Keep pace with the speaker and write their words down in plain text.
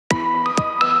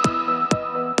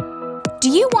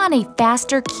Do you want a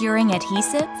faster curing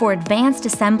adhesive for advanced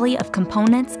assembly of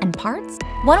components and parts?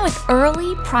 One with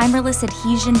early primerless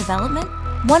adhesion development?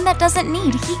 One that doesn't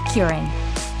need heat curing?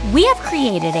 We have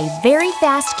created a very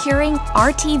fast curing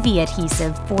RTV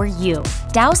adhesive for you.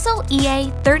 DOWSIL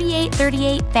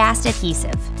EA3838 Fast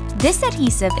Adhesive. This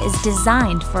adhesive is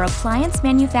designed for appliance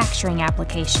manufacturing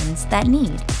applications that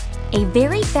need a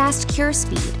very fast cure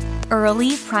speed,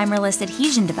 early primerless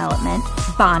adhesion development,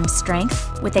 bond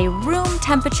strength with a room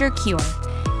temperature cure.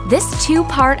 This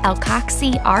two-part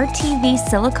alkoxy RTV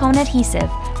silicone adhesive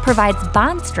provides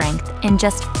bond strength in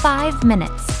just 5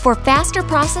 minutes for faster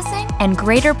processing and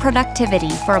greater productivity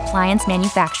for appliance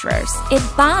manufacturers. It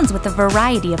bonds with a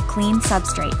variety of clean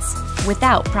substrates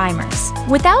without primers.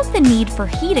 Without the need for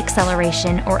heat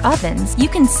acceleration or ovens, you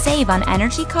can save on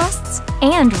energy costs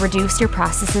and reduce your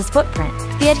process's footprint.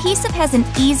 The adhesive has an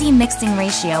easy mixing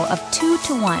ratio of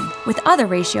 2:1 with other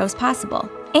ratios possible.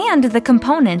 And the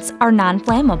components are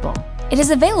non-flammable. It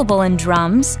is available in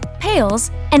drums,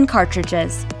 pails, and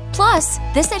cartridges. Plus,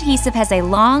 this adhesive has a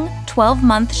long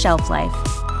 12-month shelf life.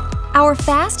 Our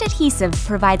fast adhesive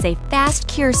provides a fast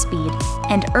cure speed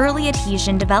and early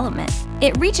adhesion development.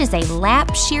 It reaches a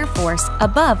lap shear force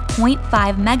above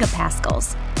 0.5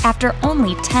 megapascals after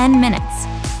only 10 minutes.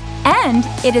 And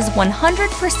it is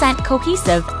 100%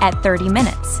 cohesive at 30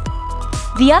 minutes.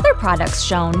 The other products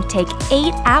shown take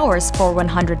 8 hours for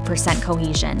 100%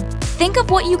 cohesion. Think of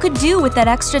what you could do with that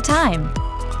extra time.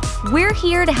 We're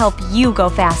here to help you go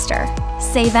faster,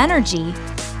 save energy,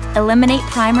 eliminate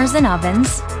primers and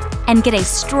ovens, and get a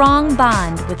strong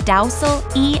bond with DOWSIL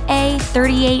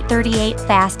EA3838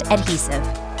 Fast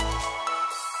Adhesive.